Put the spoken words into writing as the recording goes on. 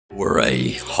We're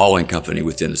a hauling company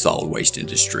within the solid waste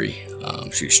industry.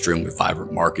 It's an extremely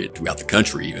vibrant market throughout the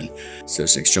country even. So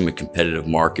it's an extremely competitive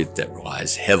market that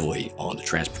relies heavily on the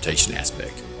transportation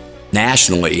aspect.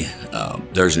 Nationally,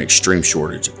 there's an extreme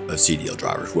shortage of CDL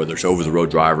drivers, whether it's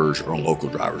over-the-road drivers or local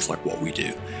drivers like what we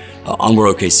do.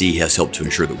 Onward OKC has helped to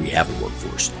ensure that we have a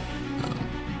workforce.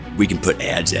 We can put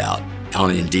ads out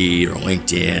on Indeed or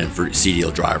LinkedIn for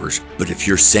CDL drivers, but if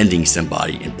you're sending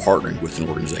somebody and partnering with an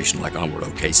organization like Onward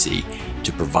OKC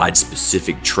to provide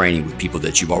specific training with people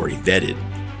that you've already vetted,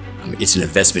 it's an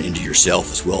investment into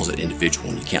yourself as well as an individual,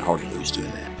 and you can't hardly lose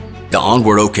doing that. The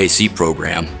Onward OKC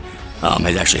program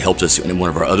has actually helped us in one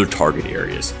of our other target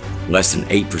areas. Less than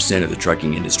 8% of the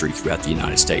trucking industry throughout the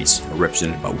United States are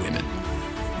represented by women.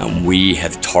 We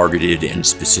have targeted and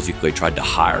specifically tried to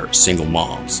hire single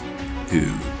moms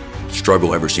who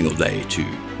struggle every single day to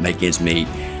make ends meet,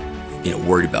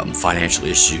 worried about financial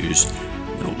issues.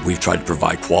 We've tried to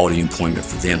provide quality employment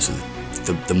for them so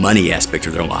that the money aspect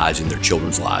of their lives and their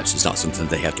children's lives is not something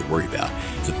they have to worry about.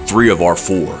 So 3 of our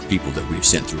 4 people that we've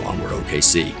sent through Onward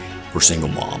OKC were single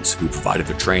moms. We provided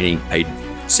their training, paid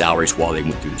salaries while they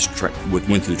went through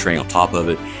the training on top of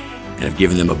it, and have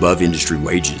given them above industry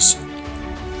wages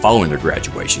following their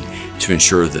graduation to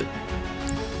ensure that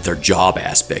their job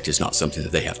aspect is not something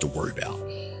that they have to worry about.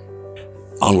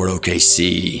 Onward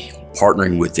OKC,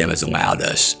 partnering with them has allowed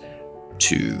us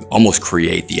to almost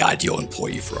create the ideal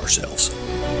employee for ourselves.